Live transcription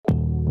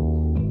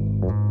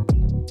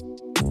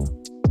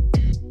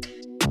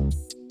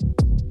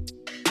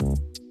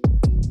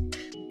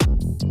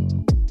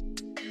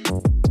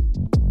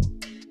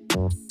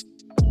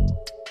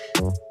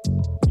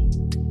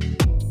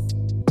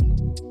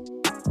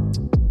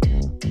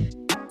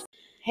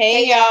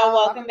Hey y'all,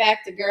 welcome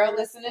back to Girl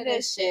Listen to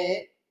This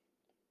Shit.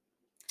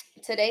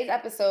 Today's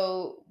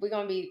episode, we're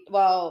gonna be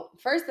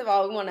first of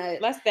all, we wanna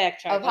Let's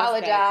backtrack.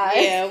 apologize.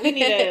 Yeah, we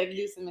need to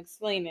do some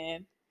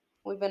explaining.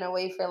 We've been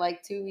away for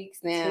like 2 weeks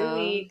now. 2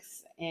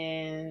 weeks,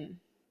 and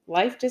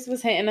life just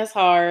was hitting us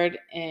hard,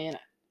 and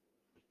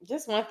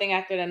just one thing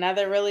after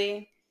another,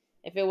 really.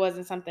 If it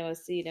wasn't something with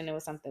C, then it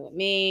was something with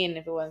me, and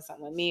if it wasn't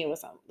something with me, it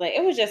was something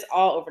it was just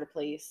all over the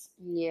place.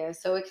 Yeah,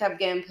 so it kept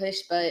getting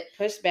pushed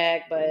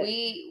back, but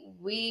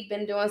we've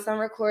been doing some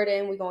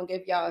recording. We're gonna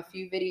give y'all a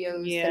few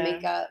videos to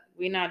make up.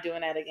 We're not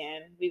doing that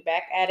again. We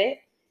back at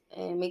it.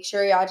 And make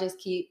sure y'all just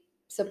keep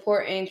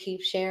supporting,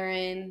 keep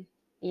sharing,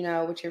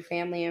 with your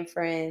family and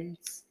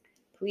friends.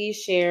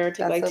 Please share.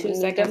 Take like 2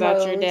 seconds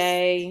out your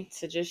day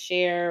to just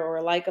share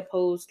or like a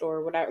post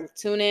or whatever.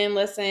 Tune in,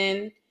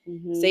 listen.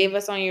 Mm-hmm. Save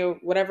us on your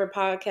whatever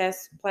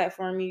podcast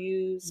platform you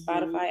use,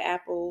 Spotify,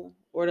 Apple,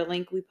 or the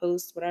link we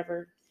post,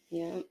 whatever.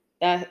 Yeah.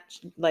 That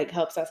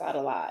helps us out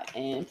a lot.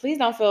 And please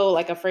don't feel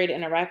afraid to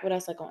interact with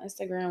us on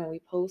Instagram when we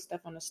post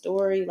stuff on the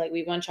story.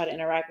 We want y'all to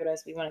interact with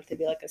us. We want it to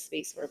be a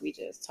space where we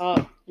just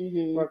talk.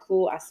 Mm-hmm. We're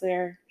cool, I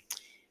swear.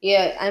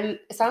 Yeah,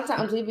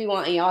 sometimes we be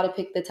wanting y'all to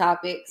pick the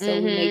topic, so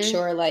we make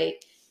sure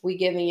we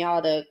giving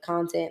y'all the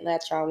content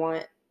that y'all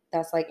want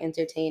that's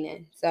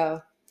entertaining.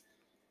 So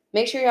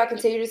make sure y'all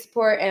continue to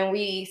support, and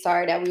we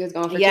sorry that we was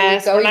gone for 2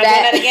 weeks. So we're not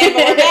doing that again,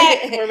 but we're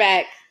back. We're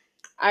back.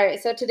 All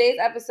right, so today's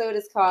episode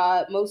is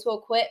called Most Will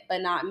Quit,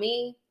 But Not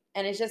Me.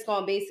 And it's just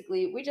going to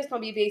we're just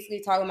going to be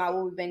basically talking about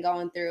what we've been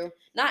going through.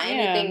 Not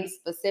anything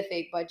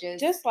specific, but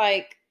just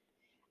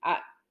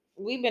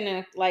we've been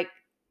in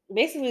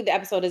basically the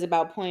episode is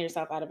about pulling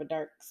yourself out of a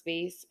dark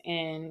space.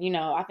 And,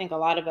 I think a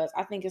lot of us,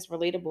 I think it's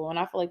relatable. And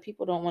I feel like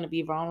people don't want to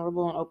be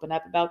vulnerable and open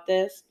up about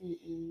this.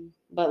 Mm-mm.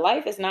 But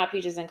life is not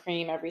peaches and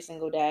cream every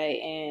single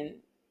day.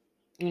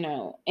 And,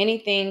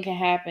 anything can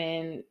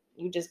happen.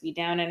 You just be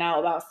down and out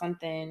about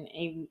something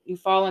and you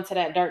fall into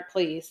that dark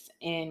place.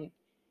 And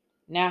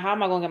now how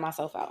am I going to get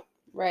myself out?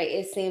 Right.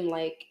 It seemed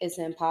like it's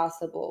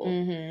impossible.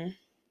 Mm-hmm.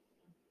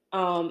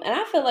 And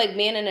I feel like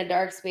being in a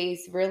dark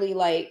space really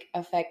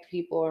affect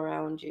people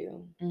around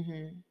you.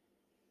 Mm-hmm.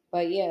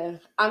 But yeah,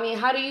 I mean,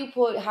 how do you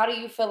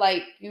feel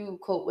like you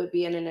cope with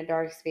being in a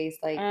dark space?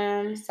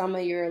 Some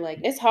of your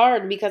it's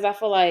hard because I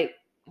feel like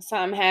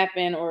something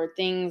happened or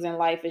things in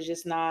life is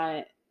just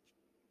not,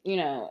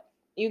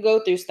 you go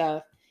through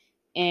stuff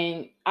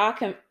and I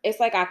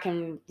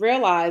can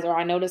realize or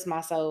I notice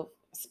myself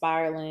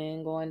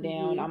spiraling, going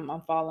down. Mm-hmm.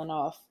 I'm falling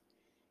off,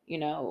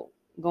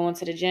 going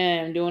to the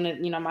gym, doing it,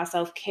 my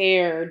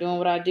self-care, doing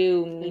what I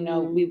do.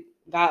 Mm-hmm. We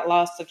got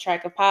lost of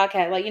track of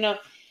podcast.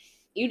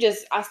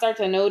 I start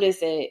to notice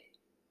it,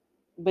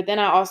 but then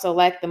I also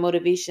lack the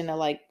motivation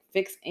to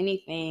fix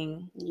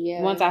anything.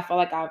 Yeah. Once I feel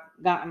like I've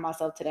gotten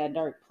myself to that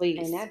dark place.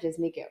 And that just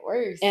make it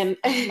worse. And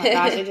oh my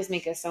gosh, it just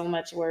make it so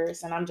much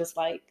worse. And I'm just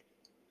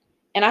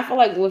and I feel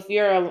like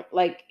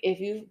if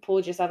you've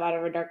pulled yourself out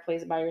of a dark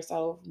place by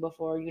yourself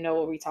before, you know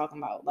what we're talking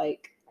about.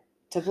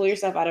 To pull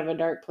yourself out of a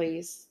dark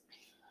place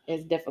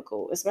is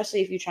difficult,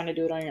 especially if you're trying to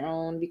do it on your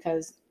own,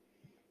 because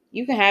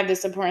you can have the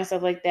support and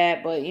stuff like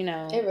that, but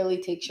it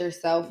really takes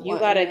yourself. You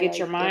gotta get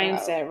your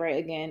mindset right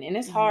again, and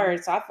it's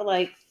hard. So I feel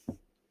like,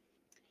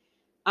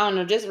 I don't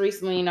know, just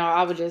recently,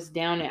 I was just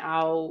down and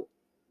out,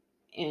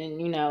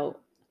 and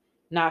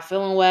not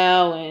feeling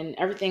well and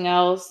everything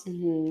else.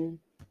 Mm-hmm.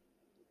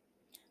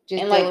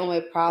 Just dealing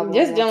with problems.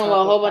 Just dealing with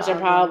a whole bunch of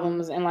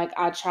problems. And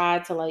I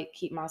tried to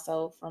keep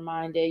myself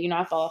reminded.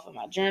 I fell off of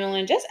my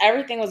journaling. Just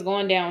everything was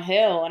going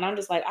downhill. And I'm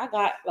just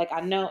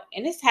I know,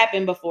 and this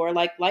happened before.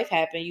 Life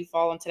happened. You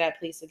fall into that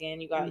place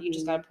again. You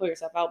just gotta pull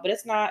yourself out. But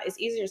it's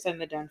easier said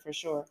than done for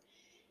sure.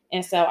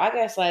 And so I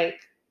guess I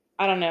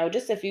don't know,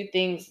 just a few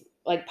things,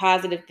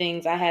 positive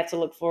things I had to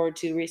look forward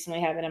to recently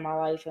happened in my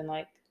life. And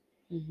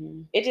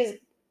it just,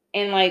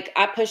 and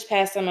I pushed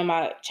past some of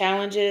my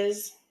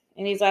challenges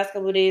in these last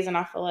couple of days, and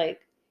I feel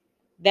like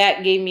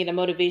that gave me the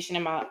motivation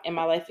in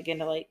my life again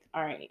to all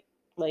right,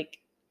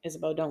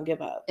 Isabel, don't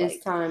give up.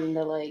 It's time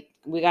to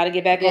we got to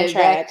get back on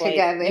track.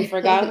 Together. You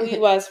forgot who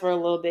you was for a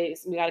little bit,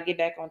 so we got to get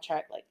back on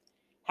track.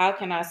 How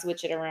can I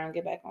switch it around,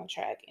 get back on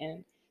track?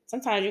 And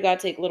sometimes you got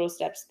to take little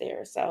steps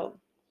there. So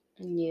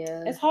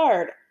yeah, it's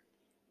hard.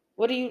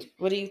 What do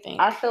you think?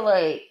 I feel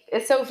like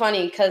it's so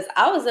funny because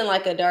I was in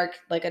a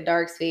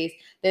dark space.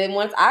 Then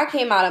once I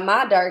came out of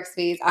my dark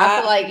space, I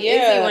feel like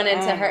Izzy went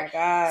into her.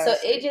 So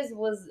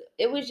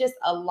it was just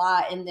a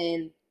lot. And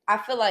then I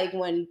feel like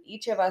when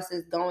each of us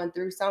is going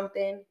through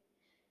something,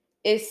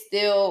 it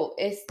still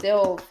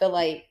feel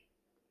like,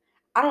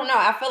 I don't know.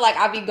 I feel like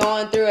I be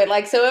going through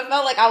it. So it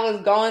felt like I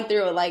was going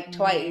through it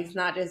twice,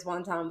 not just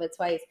one time, but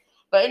twice.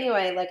 But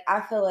anyway,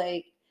 I feel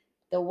like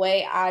the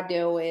way I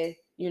deal with,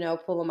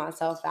 pulling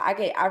myself out,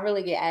 I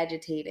really get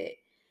agitated.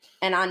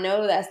 And I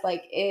know that's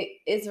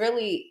it's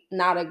really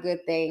not a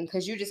good thing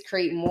because you just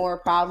create more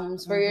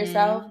problems for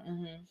yourself.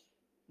 Mm-hmm.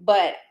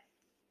 But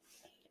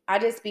I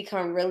just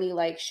become really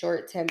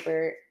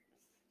short-tempered.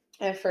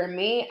 And for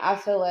me, I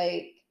feel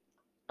like,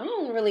 I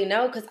don't really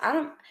know because I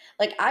don't,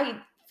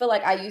 feel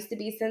like I used to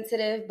be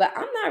sensitive, but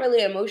I'm not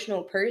really an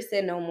emotional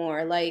person no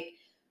more. Like,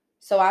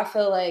 so I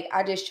feel like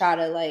I just try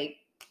to like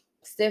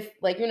stiff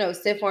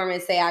arm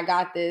and say I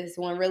got this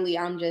when really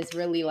I'm just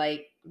really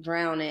like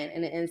drowning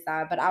in the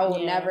inside. But I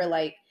will never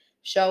like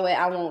show it.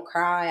 I won't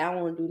cry. I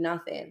won't do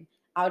nothing.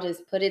 I'll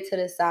just put it to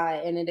the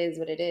side and it is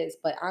what it is.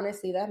 But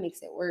honestly, that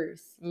makes it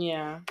worse.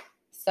 Yeah.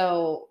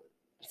 So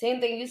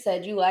same thing you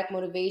said, you lack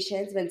motivation.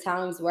 It's been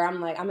times where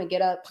I'm like, I'm gonna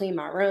get up, clean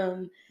my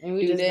room, and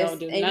we do just this, don't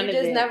do and none you of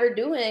just it. never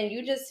do it. And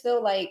you just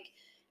feel like,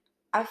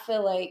 I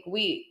feel like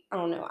I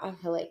don't know. I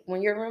feel like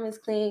when your room is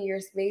clean, your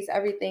space,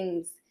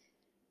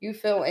 you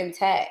feel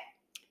intact.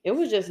 It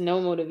was just no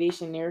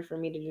motivation there for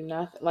me to do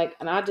nothing. Like,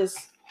 and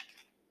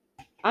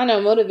I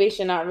know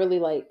motivation not really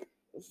like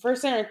for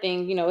certain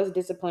things, it's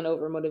discipline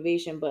over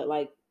motivation, but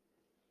like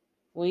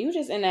when you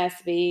just in that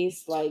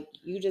space, like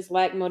you just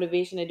lack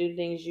motivation to do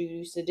things you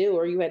used to do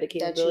or you had the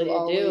capability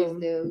to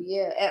do.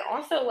 Yeah. And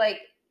also like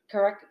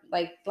correct,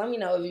 like let me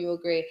know if you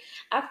agree.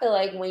 I feel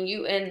like when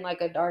you in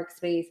like a dark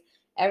space,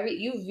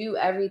 you view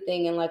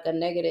everything in like a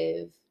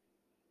negative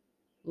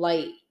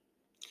light.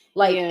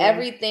 Like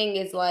everything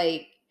is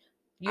like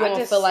you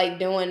don't feel like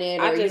doing it,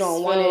 or you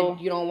don't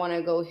want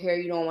to go here,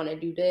 you don't want to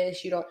do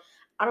this,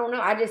 I don't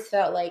know. I just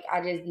felt like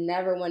I just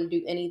never want to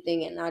do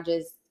anything, and I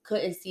just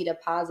couldn't see the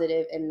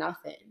positive in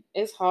nothing.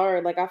 It's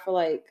hard. Like I feel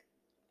like,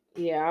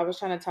 I was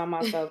trying to tell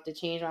myself to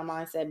change my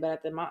mindset, but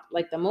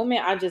at the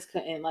moment I just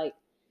couldn't. Like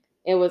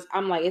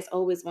I'm like, it's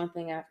always one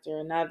thing after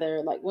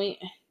another. Like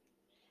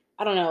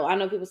I don't know. I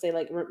know people say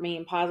like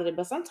remain positive,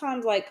 but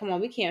sometimes like, come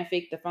on, we can't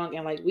fake the funk,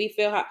 and like we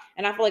feel how,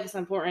 and I feel like it's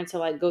important to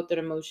like go through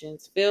the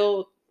motions,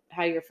 feel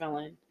how you're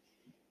feeling,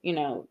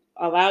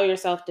 allow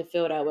yourself to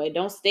feel that way.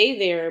 Don't stay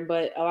there,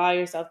 but allow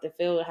yourself to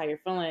feel how you're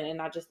feeling.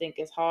 And I just think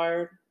it's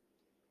hard.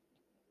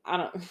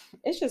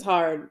 It's just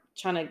hard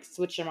trying to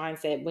switch your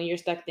mindset when you're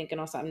stuck thinking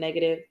on something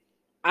negative.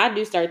 I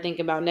do start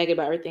thinking about negative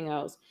about everything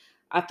else.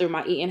 I threw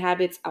my eating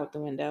habits out the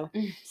window.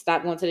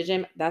 Stop going to the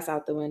gym. That's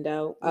out the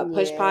window.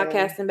 Push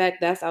podcasting back.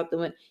 That's out the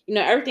window.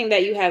 Everything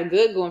that you have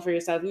good going for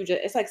yourself,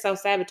 it's like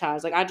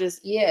self-sabotage. Like I'd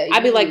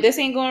be like, this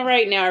ain't going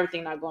right now.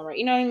 Everything not going right.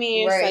 You know what I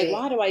mean? It's like,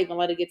 why do I even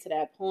let it get to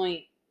that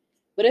point?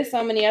 But there's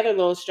so many other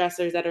little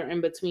stressors that are in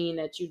between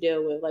that you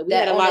deal with. Like we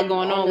had a lot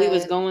going on. We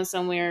was going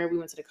somewhere. We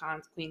went to the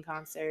Queen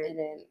concert. And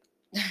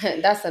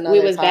then that's another.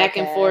 We was podcast. Back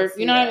and forth.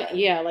 You know what I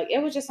mean? Yeah. Like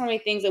it was just so many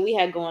things that we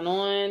had going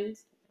on.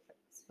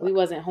 We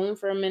wasn't home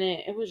for a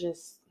minute. It was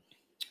just,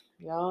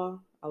 y'all,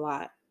 a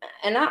lot.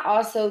 And I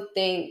also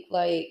think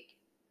like,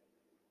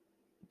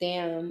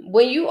 damn,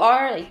 when you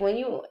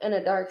in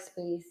a dark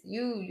space,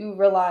 you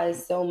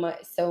realize so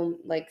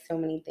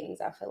many things.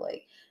 I feel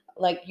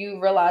like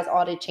you realize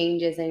all the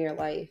changes in your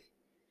life.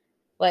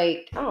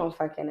 Like, I don't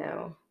fucking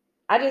know.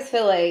 I just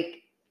feel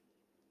like,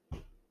 I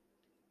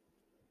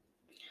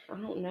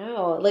don't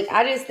know. Like,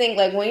 I just think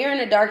like when you're in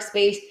a dark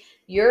space,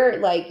 you're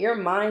like, your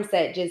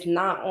mindset just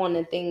not on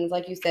the things,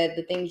 like you said,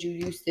 the things you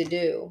used to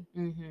do.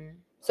 Mm-hmm.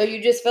 So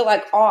you just feel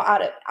like all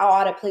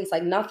out of place.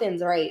 Like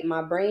nothing's right.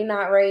 My brain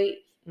not right.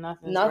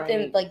 Nothing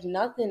right. Like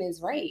nothing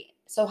is right.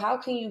 So how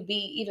can you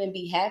even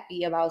be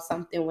happy about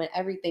something when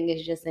everything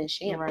is just in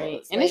shambles?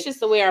 Right. And it's just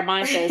the way our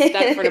mindset is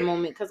stuck for the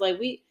moment. Because like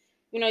we,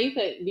 you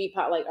could be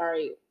like, all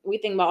right, we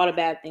think about all the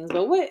bad things,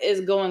 but what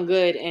is going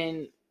good?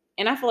 And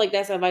I feel like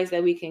that's advice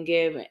that we can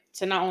give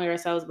to not only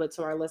ourselves, but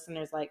to our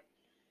listeners. Like,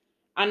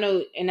 I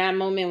know in that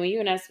moment when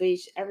you're in that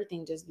space,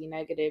 everything just be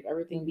negative.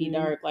 Everything be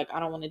dark. Like, I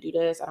don't want to do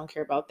this. I don't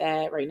care about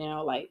that right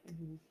now. Like,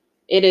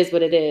 it is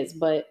what it is.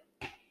 But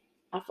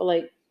I feel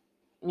like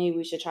maybe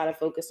we should try to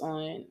focus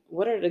on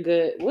what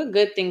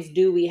good things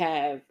do we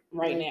have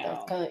right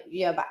now. But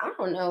I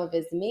don't know if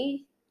it's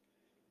me.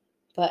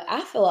 But I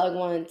feel like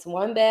once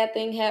one bad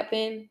thing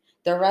happened,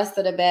 the rest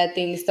of the bad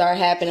things start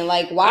happening.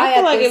 Like, why? I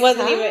feel like it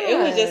wasn't even.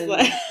 It was just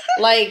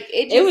like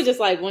it was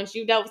just like once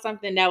you dealt with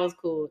something that was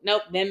cool.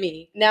 Nope, then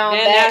me. Now then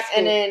I'm back,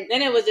 cool. and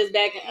then it was just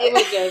back. It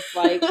was just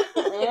like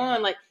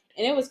on like,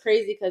 and it was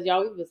crazy because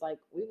y'all we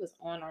was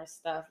on our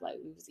stuff. Like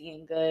we was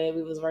eating good.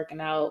 We was working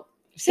out.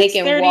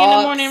 Taking 6:30 walks, in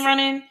the morning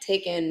running.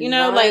 Taking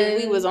runs. Like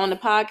we was on the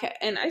podcast,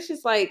 and it's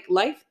just like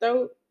life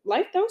throws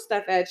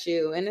stuff at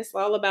you, and it's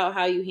all about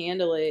how you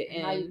handle it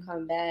and how you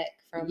come back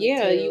from it.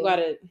 Yeah, you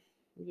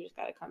just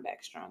gotta come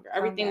back stronger.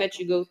 Everything that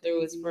you go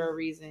through is for a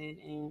reason,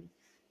 and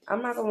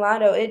I'm not gonna lie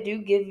though, it do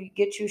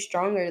get you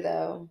stronger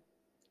though.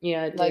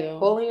 Yeah, it like do.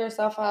 Pulling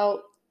yourself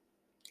out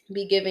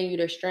be giving you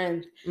the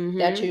strength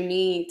that you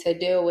need to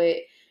deal with.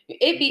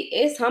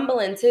 It's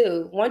humbling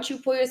too. Once you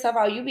pull yourself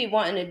out, you be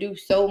wanting to do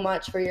so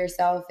much for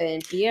yourself,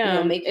 and make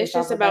yourself it's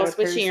just about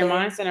switching your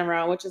mindset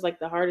around, which is like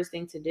the hardest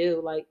thing to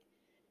do. Like,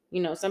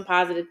 some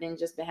positive things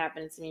just been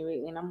happening to me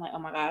lately, and I'm like, oh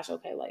my gosh,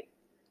 okay, like,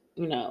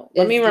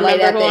 let me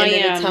remember who I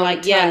am.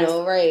 Like,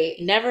 tunnel, right?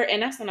 Never,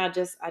 and that's when I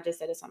just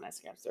said this on my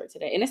Instagram story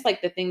today, and it's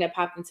like the thing that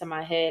popped into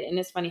my head, and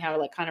it's funny how it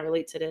like kind of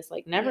relates to this.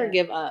 Like, never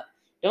give up.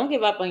 Don't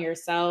give up on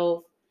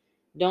yourself.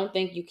 Don't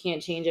think you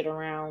can't change it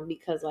around,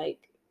 because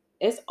like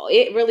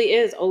it really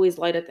is always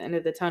light at the end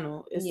of the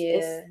tunnel. It's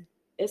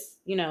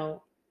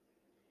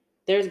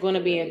there's going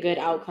to be a good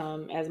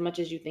outcome as much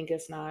as you think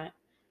it's not.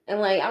 And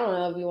like, I don't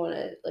know if you want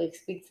to like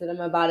speak to them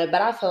about it,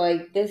 but I feel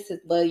like this is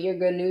like your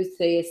good news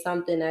today is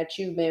something that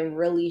you've been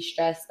really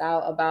stressed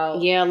out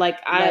about. Yeah, like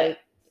I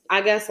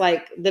guess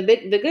like the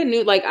good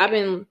news, like I've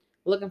been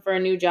looking for a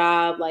new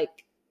job.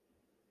 Like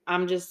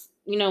I'm just,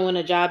 when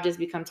a job just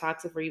becomes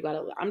toxic for you,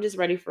 I'm just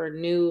ready for a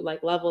new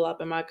like level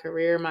up in my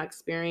career, my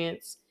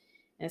experience,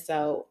 and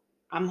so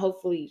I'm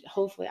hopefully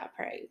I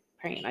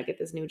praying I get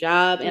this new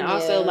job, and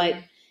also like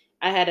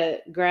I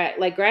had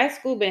grad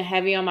school been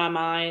heavy on my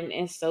mind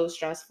and so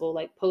stressful,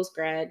 like post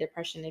grad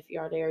depression. If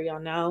y'all there, y'all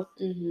know,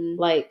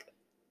 like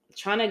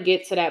trying to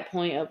get to that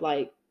point of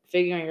like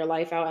figuring your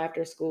life out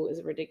after school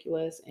is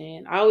ridiculous.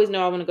 And I always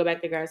know I want to go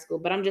back to grad school,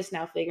 but I'm just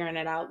now figuring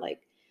it out.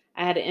 Like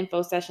I had an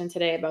info session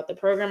today about the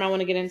program I want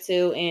to get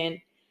into, and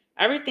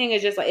everything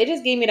is just like, it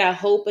just gave me that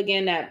hope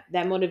again,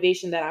 that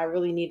motivation that I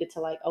really needed to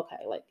like, okay,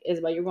 like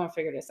Isabel, you're going to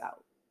figure this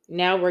out.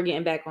 Now we're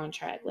getting back on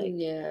track. Like,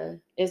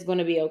 it's going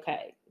to be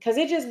okay. Cause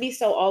it just be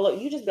so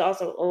you just be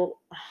also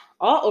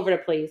all over the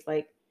place.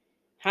 Like,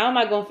 how am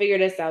I going to figure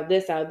this out,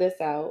 this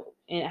out?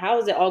 And how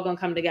is it all going to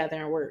come together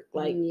and work?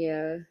 Like,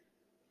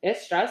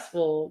 it's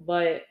stressful,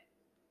 but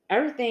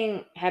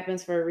everything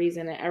happens for a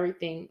reason and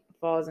everything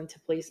falls into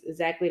place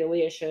exactly the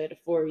way it should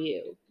for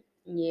you.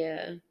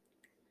 Yeah.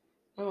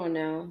 I don't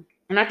know.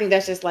 And I think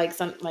that's just like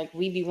like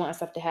we be wanting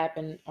stuff to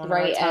happen on our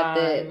time. At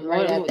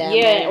that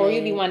yeah, moment. Or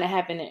you be wanting to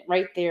happen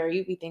right there.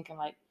 You be thinking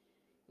like,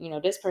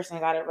 this person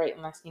got it right.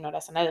 Unless,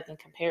 that's another thing.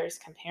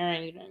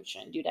 Comparing, you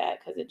shouldn't do that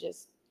because it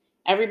just,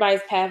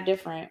 everybody's path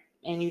different.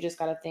 And you just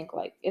got to think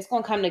like, it's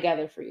going to come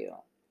together for you.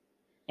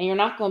 And you're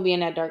not going to be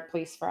in that dark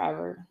place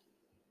forever.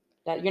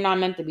 That you're not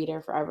meant to be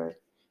there forever.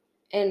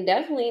 And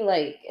definitely,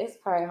 like, it's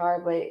probably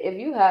hard, but if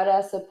you have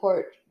that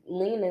support,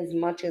 lean as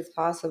much as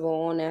possible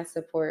on that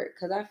support.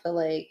 Because I feel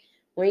like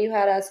when you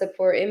have that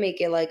support, it make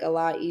it, like, a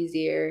lot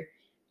easier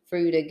for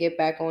you to get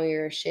back on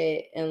your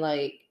shit. And,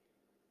 like,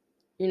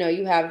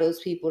 you have those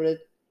people to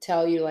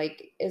tell you,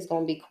 like, it's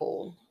going to be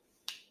cool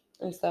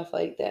and stuff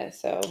like that.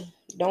 So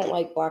don't,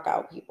 like, block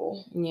out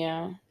people.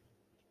 Yeah.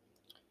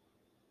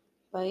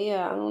 But,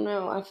 yeah, I don't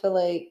know. I feel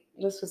like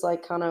this was,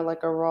 like, kind of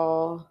like a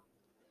raw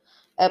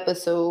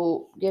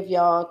episode, give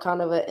y'all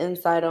kind of an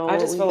insight on what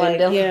we've been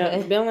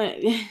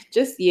dealing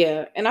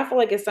with. And I feel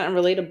like it's something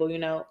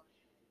relatable,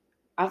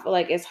 I feel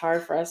like it's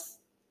hard for us.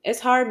 It's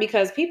hard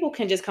because people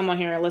can just come on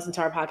here and listen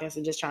to our podcast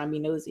and just try and be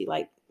nosy,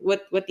 like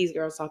what these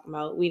girls talking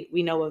about. We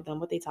know of them,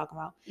 what they talking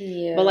about.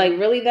 Yeah. But like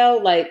really though,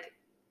 like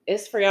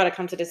it's for y'all to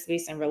come to this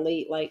space and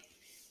relate, like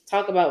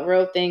talk about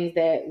real things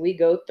that we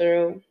go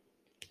through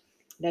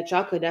that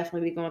y'all could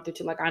definitely be going through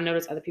too. Like I know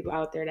there's other people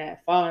out there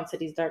that fall into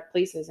these dark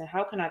places, and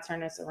how can I turn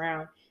this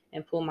around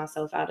and pull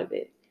myself out of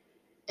it?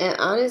 And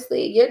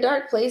honestly, your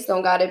dark place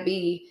don't gotta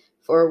be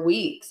for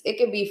weeks. It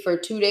could be for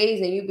 2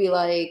 days and you be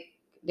like,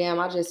 damn,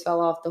 I just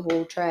fell off the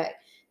whole track.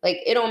 Like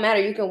it don't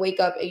matter. You can wake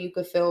up and you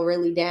could feel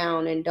really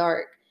down and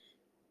dark.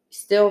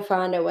 Still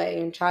find a way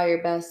and try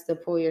your best to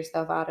pull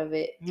yourself out of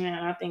it.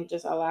 Yeah, I think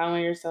just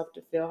allowing yourself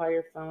to feel how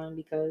you're feeling,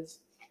 because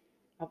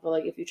I feel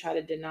like if you try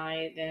to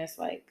deny it, then it's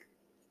like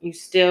you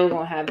still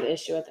gonna have the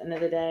issue at the end of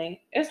the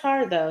day. It's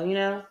hard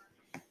though,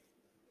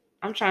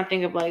 I'm trying to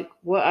think of like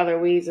what other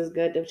ways is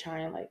good to try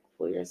and like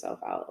pull yourself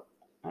out.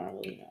 I don't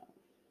really know.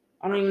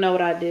 I don't even know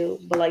what I do,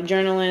 but like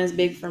journaling is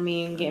big for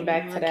me and getting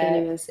back to that. I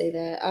can't even say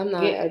that. I'm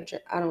not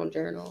I don't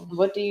journal.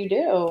 What do you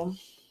do?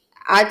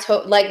 That's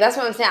what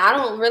I'm saying.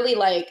 I really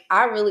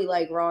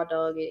like raw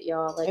dog it,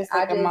 y'all. Like it's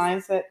like a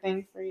mindset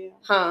thing for you.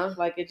 Huh?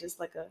 Like it's just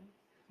like a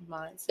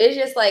mindset. It's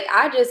just like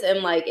I just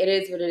am like, it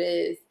is what it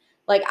is.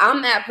 Like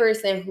I'm that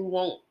person who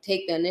won't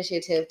take the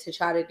initiative to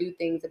try to do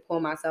things to pull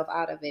myself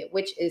out of it,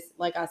 which is,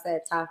 like I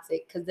said,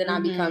 toxic. Because then I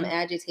become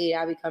agitated,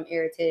 I become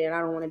irritated, and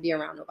I don't want to be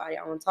around nobody.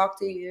 I want to talk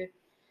to you.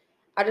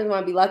 I just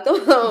want to be left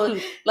alone.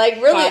 Like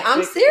really, toxic.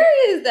 I'm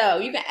serious though.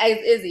 You can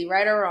ask Izzy,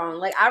 right or wrong.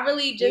 Like I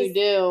really just, you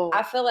do.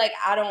 I feel like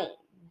I don't,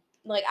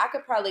 like I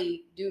could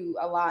probably do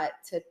a lot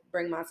to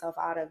bring myself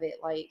out of it.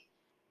 Like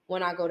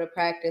when I go to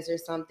practice or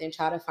something,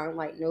 try to find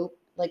like, nope.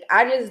 Like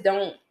I just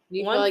don't.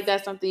 You feel like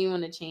that's something you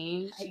want to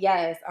change?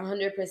 Yes,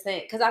 100%.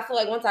 Because I feel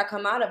like once I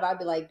come out of it, I'll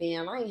be like,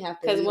 damn, I ain't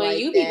have to. Because when like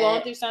you be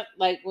going through something,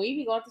 like when you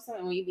be going through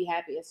something, when you be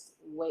happy, it's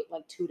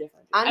like two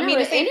different. I mean,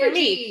 the same for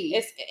me.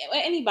 It's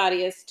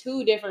anybody. It's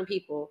two different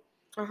people.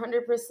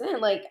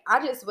 100%. Like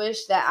I just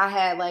wish that I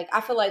had like,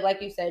 I feel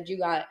like you said, you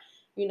got,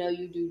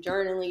 you do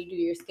journaling, you do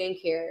your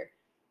skincare.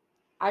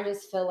 I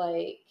just feel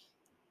like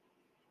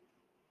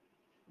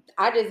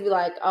I just be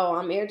like, oh,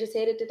 I'm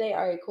agitated today.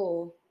 All right,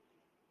 cool.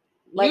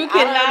 Like, you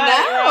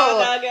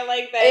cannot get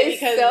like that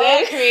because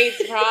that creates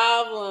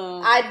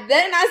problems.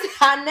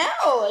 I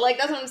know. Like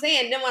that's what I'm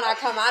saying. Then when I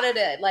come out of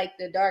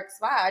the dark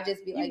spot, I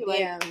just be like,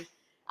 damn,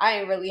 I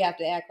ain't really have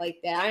to act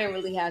like that. I ain't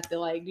really have to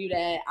like do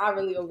that. I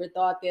really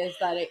overthought this.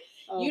 Like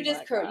you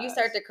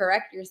start to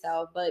correct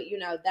yourself, but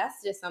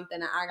that's just something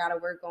that I gotta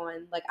work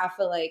on. Like I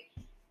feel like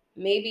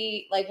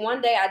maybe like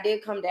one day I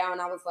did come down.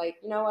 I was like,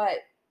 you know what?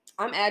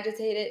 I'm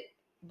agitated.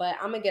 but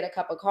I'm gonna get a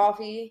cup of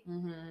coffee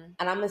and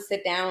I'm gonna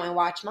sit down and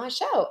watch my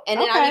show. And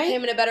then I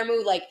became in a better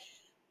mood. Like,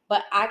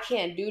 but I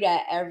can't do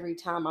that every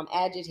time I'm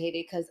agitated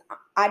because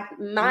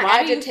my Why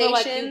agitation. Do you feel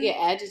like you get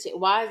agitated?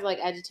 Why is like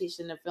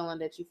agitation a feeling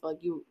that you feel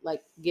like you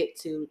like get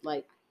to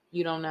like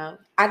you don't know?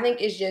 I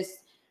think it's just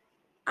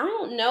I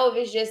don't know if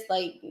it's just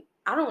like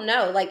I don't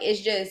know. Like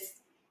it's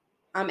just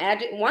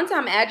once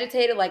I'm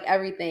agitated, like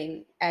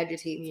everything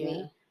agitates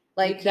me.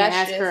 Like you can't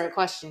ask her a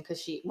question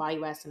because why are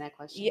you asking that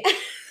question? Yeah.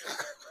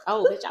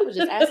 Oh, bitch, I was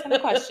just asking a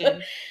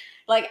question.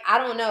 Like I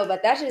don't know,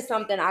 but that's just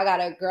something I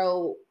gotta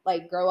grow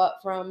up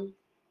from.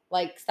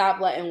 Like stop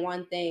letting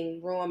one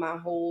thing ruin my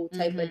whole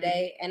type of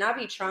day. And I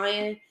be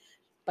trying,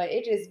 but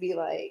it just be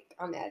like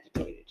I'm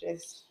agitated.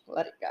 Just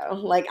let it go.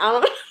 Like I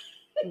don't.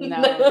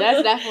 No,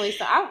 that's definitely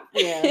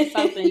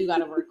something you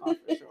gotta work on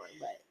for sure.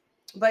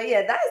 But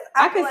yeah,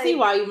 I can see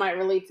why you might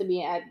relate to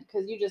being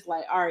because you just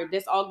like, all right,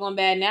 this all going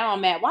bad. Now I'm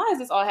mad. Why is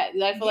this all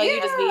happening? I feel like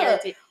you just be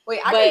irritated. Wait,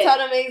 I can tell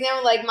them an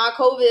example, like my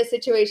COVID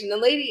situation. The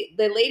lady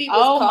was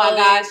calling. My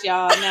gosh,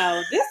 y'all,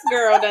 no, this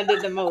girl done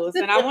did the most,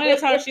 and I wanted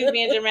to tell her she was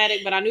being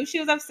dramatic, but I knew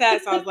she was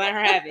upset, so I was letting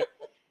her have it.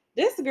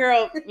 This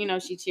girl,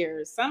 she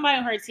cheers. Somebody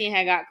on her team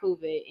had got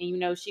COVID,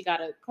 and she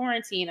got a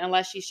quarantine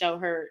unless she showed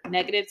her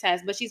negative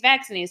test. But she's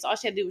vaccinated, so all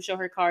she had to do was show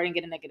her card and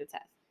get a negative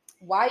test.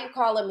 Why are you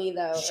calling me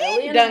though?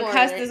 She done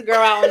cussed this girl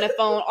out on the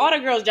phone. All the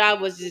girl's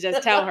job was to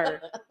just tell her.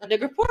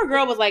 The poor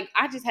girl was like,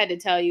 I just had to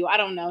tell you. I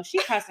don't know. She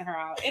cussing her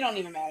out. It don't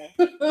even matter.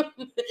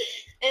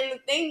 And the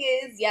thing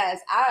is, yes,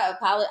 I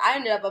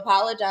ended up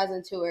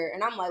apologizing to her,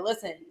 and I'm like,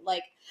 listen,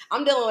 like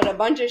I'm dealing with a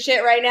bunch of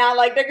shit right now.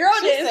 Like the girl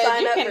didn't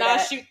sign up for that. You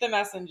cannot shoot the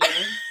messenger.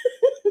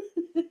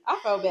 I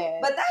feel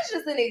bad. But that's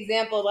just an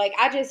example. Like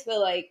I just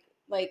feel like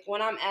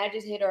when I'm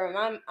agitated or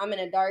I'm in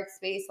a dark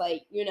space,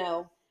 like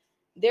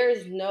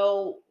there's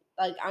no.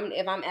 Like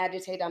if I'm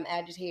agitated, I'm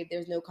agitated.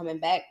 There's no coming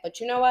back. But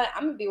you know what?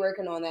 I'm gonna be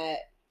working on that.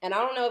 And I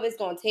don't know if it's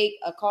gonna take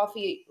a cup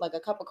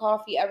of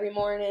coffee every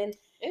morning.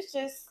 It's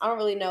just I don't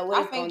really know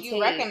what it's gonna take. I think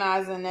you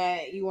recognizing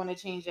that you want to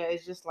change that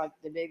is just like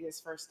the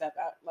biggest first step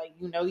out. Like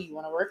you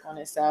want to work on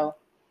it. So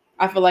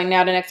I feel like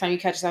now the next time you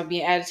catch yourself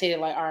being agitated,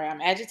 like, all right, I'm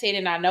agitated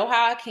and I know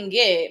how I can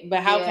get, but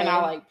how can I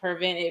like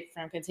prevent it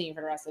from continuing for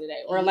the rest of the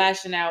day or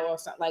lashing out or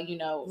something like,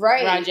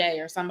 right.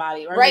 Rajay or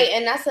somebody. Or right.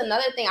 And that's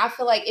another thing. I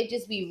feel like it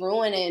just be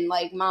ruining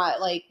like my,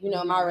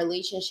 my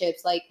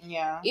relationships. Like,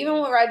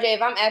 even with Rajay,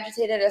 if I'm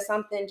agitated or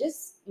something,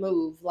 just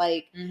move.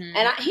 Like,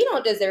 and he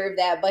don't deserve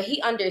that, but he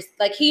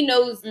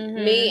knows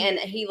me and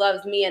he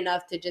loves me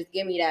enough to just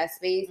give me that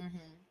space.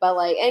 But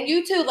and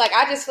you too,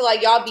 I just feel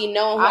like y'all be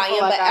knowing who I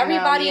am, but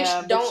everybody it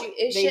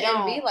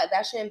shouldn't be like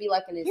that. Shouldn't be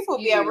like an excuse. People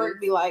be at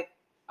work, be like,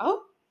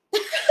 oh,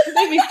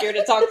 they be scared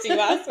to talk to you.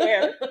 I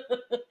swear.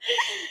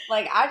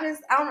 I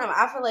don't know.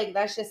 I feel like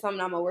that's just something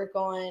I'm gonna work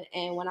on,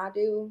 and when I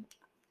do,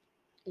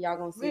 y'all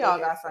gonna see. We all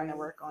got something to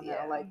work on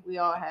now. Like we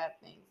all have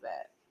things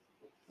that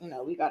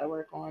we got to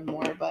work on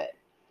more, but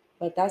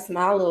that's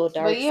my little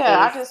dark. But yeah,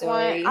 I just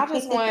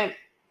want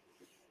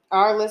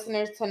our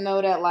listeners to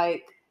know that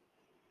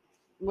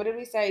what did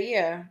we say?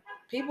 Yeah.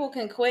 People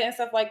can quit and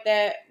stuff like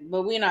that,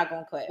 but we're not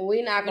going to quit.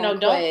 We're not going to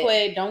quit. Don't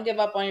quit. Don't give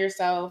up on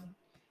yourself.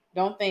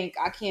 Don't think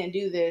I can't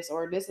do this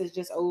or this is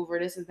just over.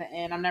 This is the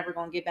end. I'm never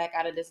going to get back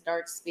out of this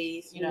dark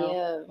space.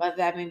 Whether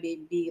that may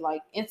be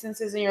like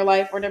instances in your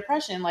life or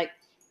depression, like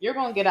you're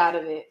going to get out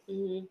of it.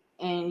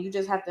 And you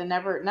just have to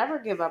never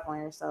give up on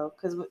yourself.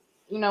 Because,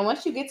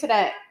 once you get to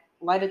that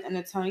light at the end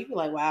of the tunnel, you be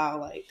like,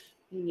 wow,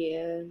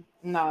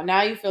 no,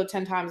 now you feel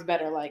 10 times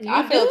better.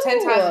 I feel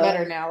 10 times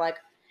better now.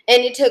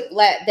 And it took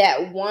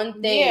that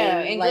one thing. Yeah,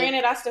 and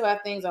granted, I still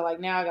have things that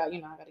now I got, I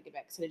got to get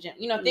back to the gym.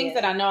 Things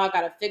that I know I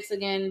got to fix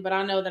again, but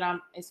I know that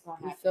it's going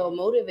to happen. You feel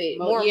motivated,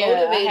 more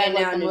motivated I had,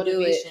 now the to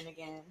motivation do it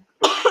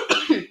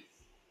again.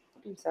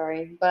 I'm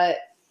sorry, but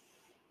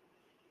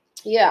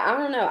yeah, I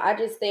don't know. I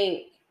just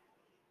think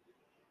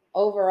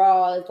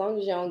overall, as long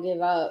as you don't give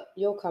up,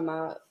 you'll come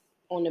out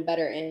on the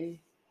better end.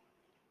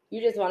 You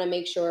just want to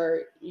make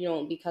sure you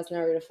don't be cussing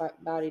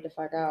everybody the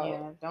fuck out.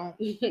 Yeah, don't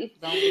be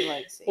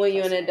when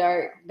you're in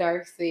a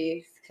dark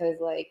space, because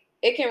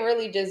it can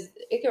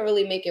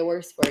really make it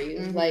worse for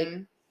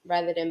you.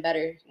 Rather than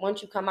better.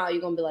 Once you come out,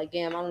 you're gonna be like,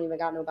 damn, I don't even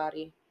got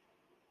nobody.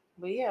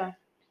 But yeah,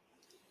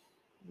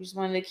 we just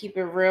wanted to keep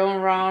it real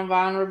and raw and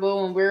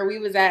vulnerable and where we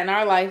was at in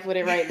our life with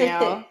it right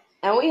now.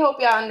 And we hope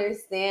y'all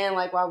understand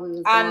why we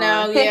was. I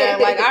know, yeah.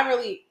 I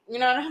really,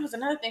 that was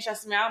another thing.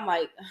 Trust me, I'm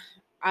like.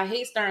 I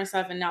hate starting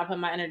stuff and now put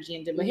my energy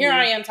into it. But here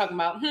I am talking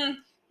about,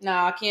 no,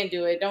 I can't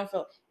do it. Don't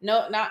feel,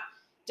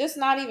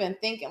 not even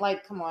thinking,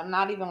 come on,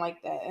 not even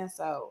like that. And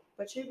so.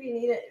 But you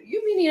be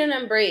needing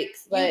them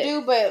breaks. You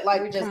do, but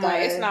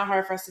it's not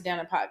hard for us to down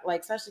a pot,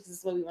 especially because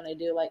it's what we want to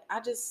do.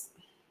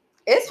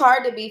 It's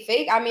hard to be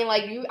fake. I mean,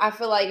 I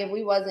feel like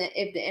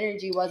if the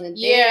energy wasn't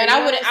there. Yeah, and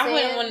I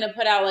wouldn't want to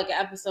put out an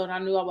episode. I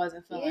knew I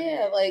wasn't feeling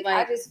it. Yeah,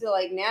 I just feel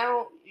like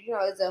now,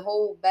 it's a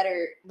whole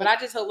better. But I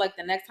just hope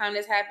the next time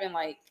this happened,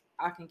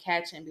 I can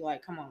catch it and be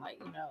like, come on,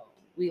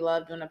 we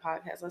love doing the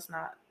podcast. Let's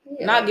not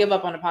give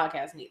up on the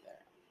podcast neither,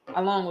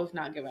 along with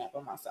not giving up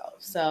on myself.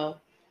 So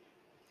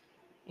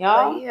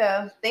y'all. But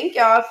yeah, thank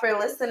y'all for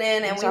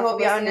listening, and we hope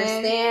y'all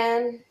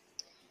understand.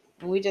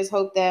 And we just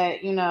hope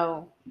that, you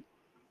know,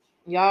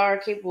 y'all are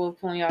capable of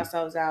pulling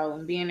yourselves out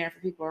and being there for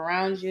people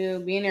around you,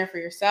 being there for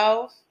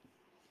yourself.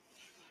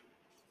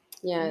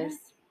 Yes. Yeah.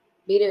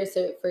 Be there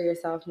for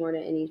yourself more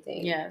than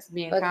anything. Yes,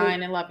 being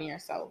kind and loving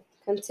yourself.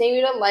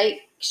 Continue to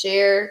like,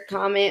 share,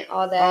 comment,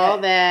 all that. All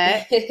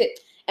that.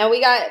 And we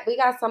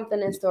got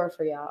something in store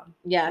for y'all.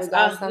 Yes.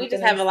 We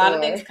just have a lot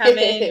of things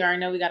coming. You already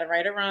know we got a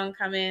right or wrong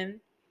coming.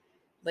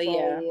 But so,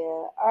 yeah.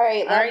 All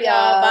right. Love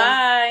y'all.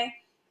 Bye.